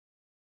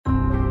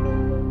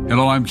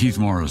Hello, I'm Keith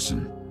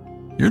Morrison,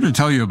 here to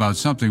tell you about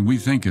something we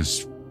think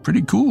is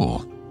pretty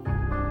cool.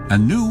 A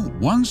new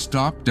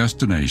one-stop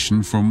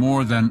destination for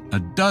more than a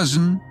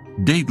dozen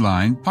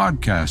Dateline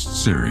podcast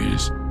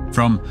series.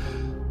 From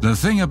The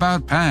Thing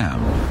About Pam.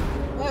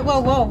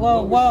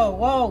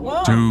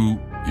 Whoa. To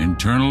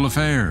Internal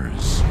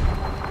Affairs.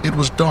 It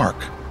was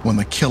dark when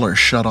the killer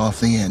shut off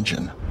the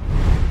engine.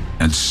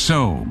 And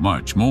so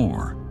much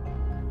more.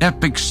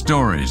 Epic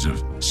stories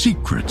of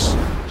secrets.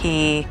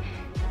 He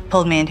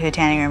pulled me into a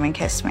tanning room and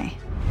kissed me.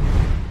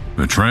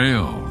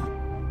 Betrayal.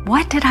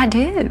 What did I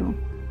do?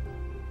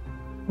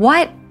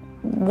 What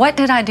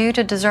did I do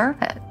to deserve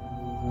it?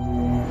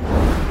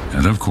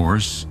 And of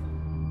course,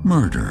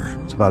 murder.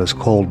 It's about as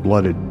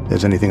cold-blooded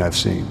as anything I've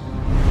seen.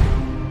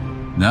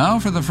 Now,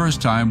 for the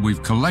first time,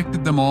 we've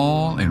collected them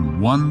all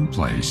in one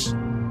place.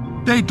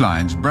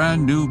 Dateline's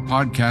brand new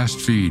podcast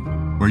feed,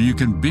 where you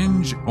can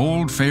binge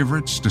old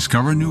favorites,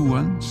 discover new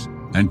ones,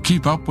 and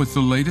keep up with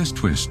the latest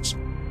twists.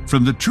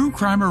 From the True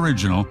Crime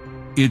Original,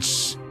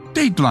 it's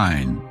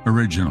Dateline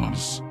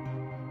Originals.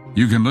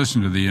 You can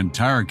listen to the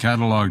entire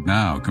catalog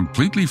now,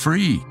 completely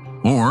free.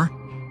 Or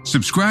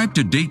subscribe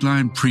to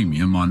Dateline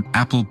Premium on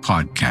Apple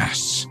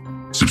Podcasts.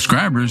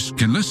 Subscribers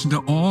can listen to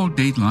all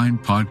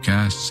Dateline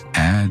podcasts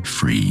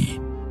ad-free.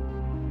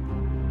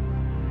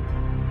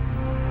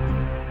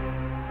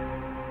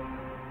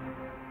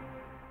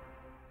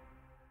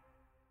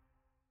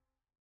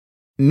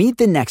 Meet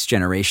the next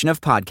generation of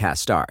podcast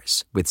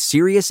stars with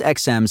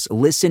SiriusXM's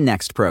Listen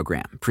Next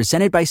program,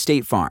 presented by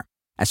State Farm.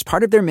 As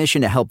part of their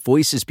mission to help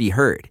voices be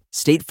heard,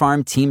 State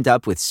Farm teamed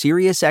up with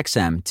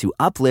SiriusXM to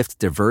uplift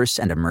diverse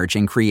and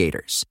emerging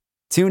creators.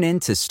 Tune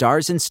in to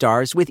Stars and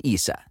Stars with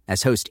Issa,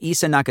 as host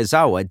Issa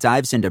Nakazawa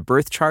dives into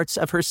birth charts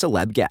of her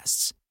celeb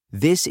guests.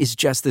 This is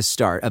just the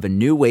start of a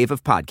new wave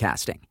of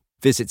podcasting.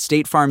 Visit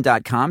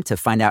statefarm.com to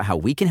find out how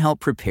we can help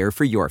prepare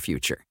for your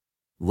future.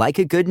 Like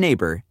a good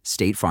neighbor,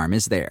 State Farm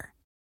is there.